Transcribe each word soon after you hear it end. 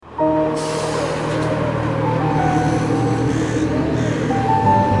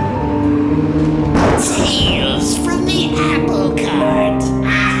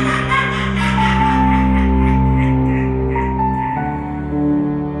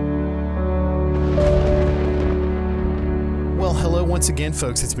Once again,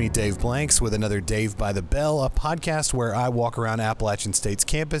 folks, it's me, Dave Blanks, with another Dave by the Bell, a podcast where I walk around Appalachian State's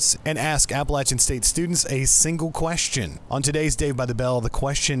campus and ask Appalachian State students a single question. On today's Dave by the Bell, the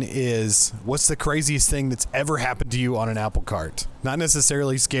question is, what's the craziest thing that's ever happened to you on an apple cart? Not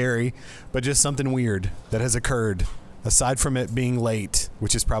necessarily scary, but just something weird that has occurred, aside from it being late,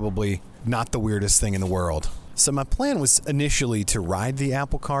 which is probably not the weirdest thing in the world. So my plan was initially to ride the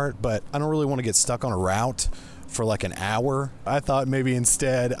apple cart, but I don't really want to get stuck on a route for like an hour. I thought maybe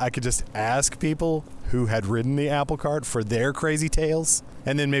instead I could just ask people who had ridden the apple cart for their crazy tales,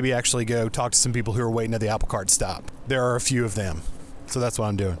 and then maybe actually go talk to some people who are waiting at the apple cart stop. There are a few of them, so that's what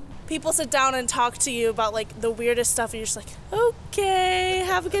I'm doing. People sit down and talk to you about like the weirdest stuff, and you're just like, okay,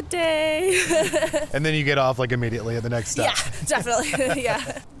 have a good day. And then you get off like immediately at the next stop. Yeah, definitely.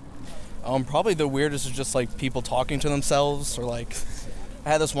 Yeah. Probably the weirdest is just like people talking to themselves, or like I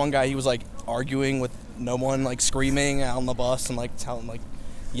had this one guy, he was like arguing with no one, like screaming out on the bus and like telling, like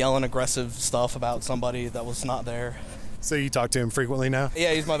yelling aggressive stuff about somebody that was not there. So you talk to him frequently now?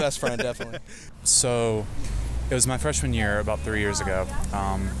 Yeah, he's my best friend, definitely. So it was my freshman year about 3 years ago.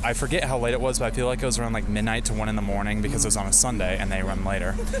 I forget how late it was, but I feel like it was around like midnight to 1 in the morning because it was on a Sunday and they run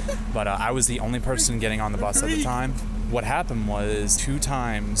later. But I was the only person getting on the bus at the time. What happened was 2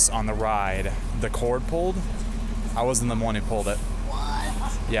 times on the ride, the cord pulled. I wasn't the one who pulled it.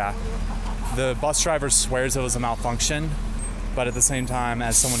 What? Yeah. The bus driver swears it was a malfunction, but at the same time,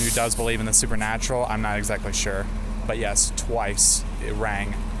 as someone who does believe in the supernatural, I'm not exactly sure. But yes, twice it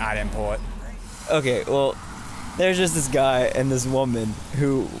rang. I didn't pull it. Okay, well, there's just this guy and this woman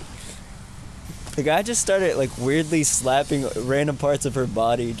who... The guy just started, like, weirdly slapping random parts of her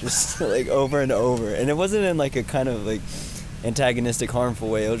body just, like, over and over. And it wasn't in, like, a kind of, like, antagonistic, harmful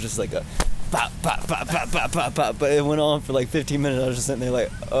way. It was just like a pop, pop, pop, pop, pop, pop, pop. But it went on for, like, 15 minutes. I was just sitting there like,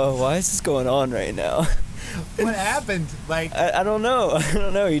 oh, why is this going on right now? What happened? Like, I don't know. I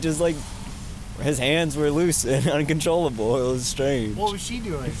don't know. He just, like, his hands were loose and uncontrollable. It was strange. what was she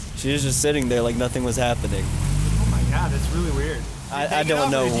doing? She was just sitting there like nothing was happening. Oh my God, that's really weird. I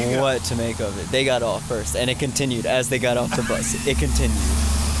don't know what to make of it. They got off first, and it continued as they got off the bus. It continued.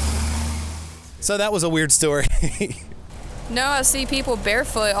 So that was a weird story. No, I see people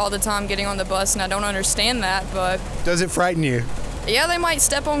barefoot all the time getting on the bus, and I don't understand that, but... Does it frighten you? Yeah, they might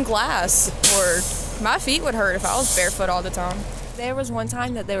step on glass, or my feet would hurt if I was barefoot all the time. There was one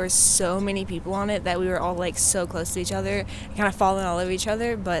time that there were so many people on it that we were all like so close to each other, kind of falling all over each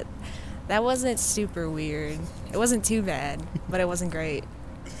other, but that wasn't super weird. It wasn't too bad, but it wasn't great.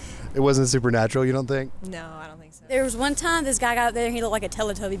 It wasn't supernatural, you don't think? No, I don't think so. There was one time this guy got up there and he looked like a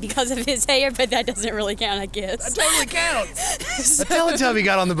Teletubby because of his hair, but that doesn't really count, I guess. That totally counts. A Teletubby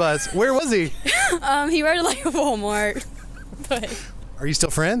got on the bus. Where was he? He rode like a Walmart, but Are you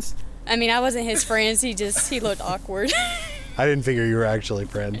still friends? I mean, I wasn't his friends. He looked awkward. I didn't figure you were actually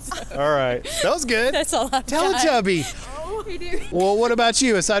friends. All right. That was good. That's all I've Teletubby. Oh, he did. Well, what about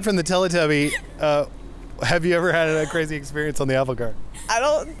you? Aside from the Teletubby, have you ever had a crazy experience on the apple cart? I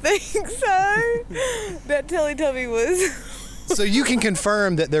don't think so. That Teletubby was... So you can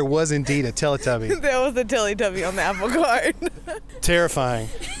confirm that there was indeed a Teletubby. There was a Teletubby on the apple cart. Terrifying.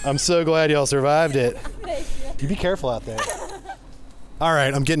 I'm so glad y'all survived it. You be careful out there. All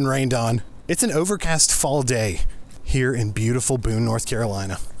right, I'm getting rained on. It's an overcast fall day here in beautiful Boone, North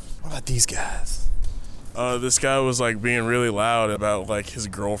Carolina. What about these guys? This guy was like being really loud about like his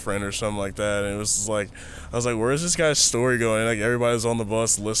girlfriend or something like that, and it was like, I was like, where's this guy's story going? And, like, everybody's on the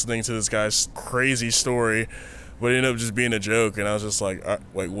bus listening to this guy's crazy story, but it ended up just being a joke, and I was just like,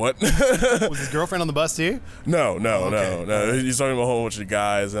 wait, what? Was his girlfriend on the bus too? No. He's talking about a whole bunch of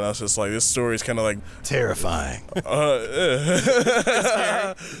guys, and I was just like, this story is kind of like terrifying.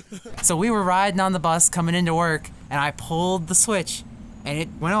 So we were riding on the bus coming into work, and I pulled the switch, and it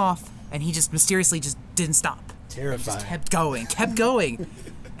went off, and he just mysteriously just didn't stop. Terrifying. Just kept going.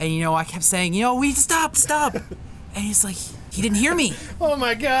 And, I kept saying, we stop. And he's like, he didn't hear me. Oh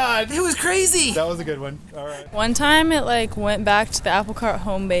my God. It was crazy. That was a good one. All right. One time it went back to the apple cart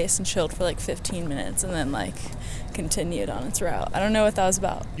home base and chilled for 15 minutes and then continued on its route. I don't know what that was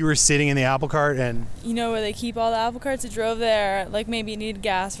about. You were sitting in the apple cart and... You know where they keep all the apple carts? It drove there, maybe it needed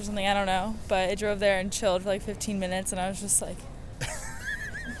gas or something, I don't know. But it drove there and chilled for 15 minutes and I was just like,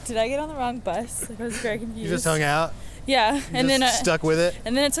 did I get on the wrong bus? I was very confused. You just hung out? Yeah. And then stuck with it?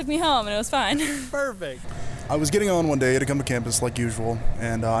 And then it took me home and it was fine. Perfect. I was getting on one day to come to campus like usual,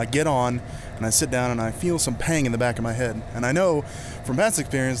 and I get on and I sit down and I feel some pang in the back of my head. And I know from past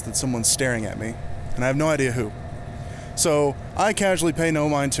experience that someone's staring at me, and I have no idea who. So I casually pay no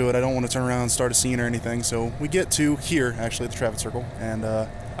mind to it. I don't want to turn around and start a scene or anything. So we get to here, actually, at the traffic circle, and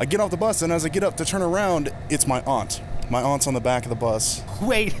I get off the bus, and as I get up to turn around, it's my aunt My aunt's on the back of the bus.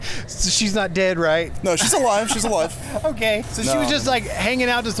 Wait, so she's not dead, right? No, she's alive. She's alive. Okay, so she No. was just like hanging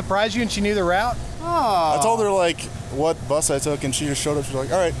out to surprise you, and she knew the route. Oh. I told her like what bus I took, and she just showed up. She's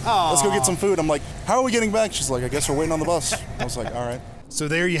like, "All right, let's go get some food." I'm like, "How are we getting back?" She's like, "I guess we're waiting on the bus." I was like, "All right." So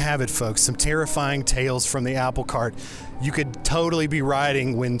there you have it, folks. Some terrifying tales from the apple cart. You could totally be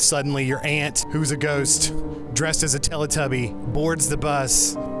riding when suddenly your aunt, who's a ghost, dressed as a Teletubby, boards the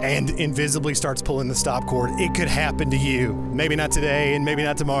bus and invisibly starts pulling the stop cord. It could happen to you. Maybe not today and maybe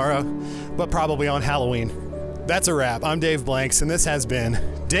not tomorrow, but probably on Halloween. That's a wrap. I'm Dave Blanks, and this has been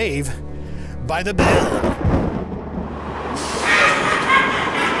Dave by the Bell.